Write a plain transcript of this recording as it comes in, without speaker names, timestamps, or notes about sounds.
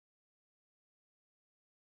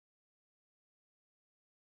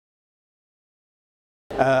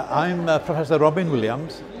I'm Professor Robin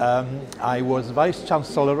Williams. I was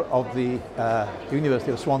Vice-Chancellor of the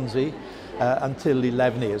University of Swansea until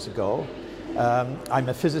 11 years ago. I'm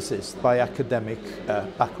a physicist by academic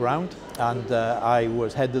background, and I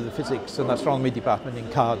was head of the Physics and Astronomy Department in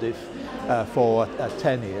Cardiff for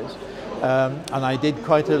 10 years. And I did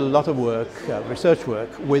quite a lot of work, research work,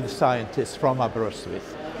 with scientists from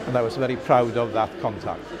Aberystwyth, and I was very proud of that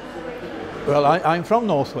contact. Well, I'm from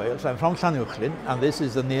North Wales, I'm from Llanuwchllyn, and this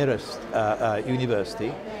is the nearest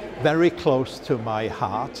university, very close to my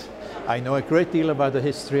heart. I know a great deal about the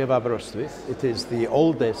history of Aberystwyth. It is the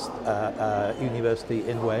oldest university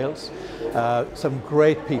in Wales. Some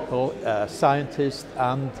great people, scientists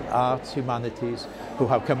and arts, humanities, who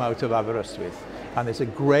have come out of Aberystwyth. And it's a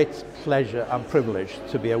great pleasure and privilege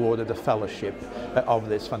to be awarded a fellowship of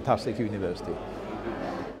this fantastic university.